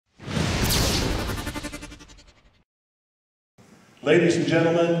Ladies and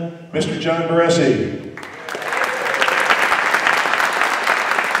gentlemen, Mr. John Barresi.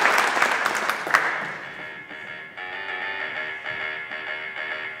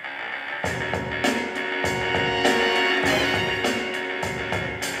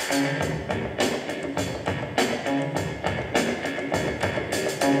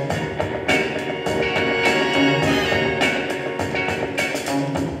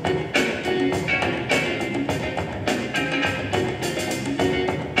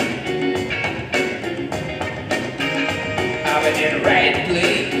 I've been in the right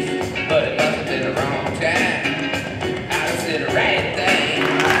place, but it must have been the wrong time. I was in the right thing,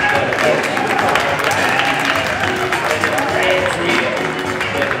 but it must have been the wrong line. I was in the right trail,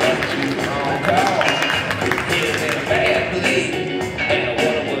 but it must have been the wrong call. It was in a bad place, and the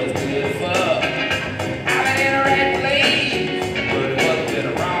water was good for. I've been in the right place, but it must have been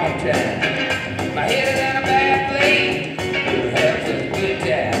the wrong time. My head is in a bad place, but it had such a good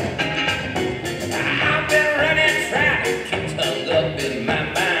time. I've been running, trying to keep tongue up in my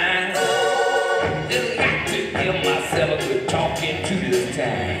mind. Just got to give myself a good talking to this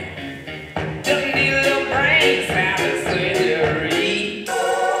time. Just need a little brain sound of surgery. I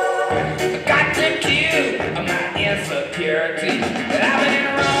got to kill my insecurity. But I've been in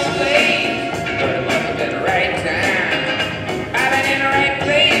the wrong place, but it must have been the right time. I've been in the right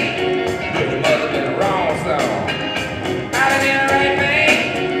place, but it must have been the wrong song. I've been in the right place,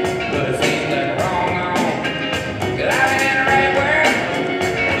 but it seems like the wrong on. Cause I've been in the right world,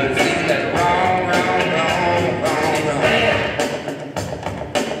 but it seems like the wrong.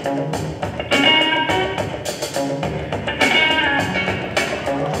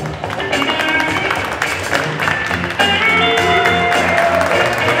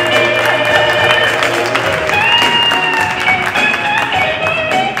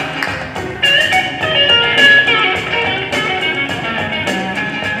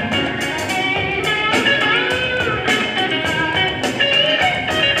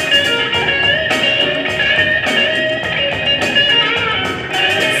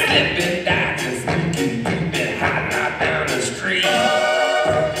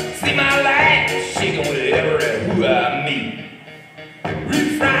 See my life shaking with every who I meet.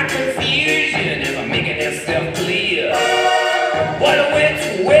 Refrain confusion if I'm making itself clear. What a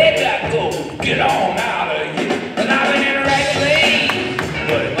which way I go, get on out of here. Cause I've been in the right place,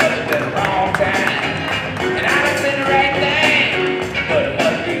 but it must have been the wrong time. And I done said the right thing, but it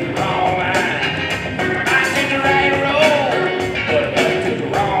must be the wrong line. I took the right road, but it must have took the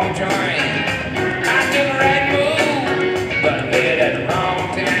wrong train. I took the right move, but I made it at the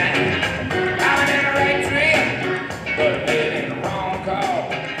wrong time.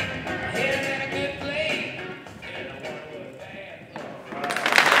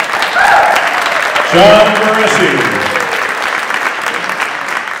 John Barresi.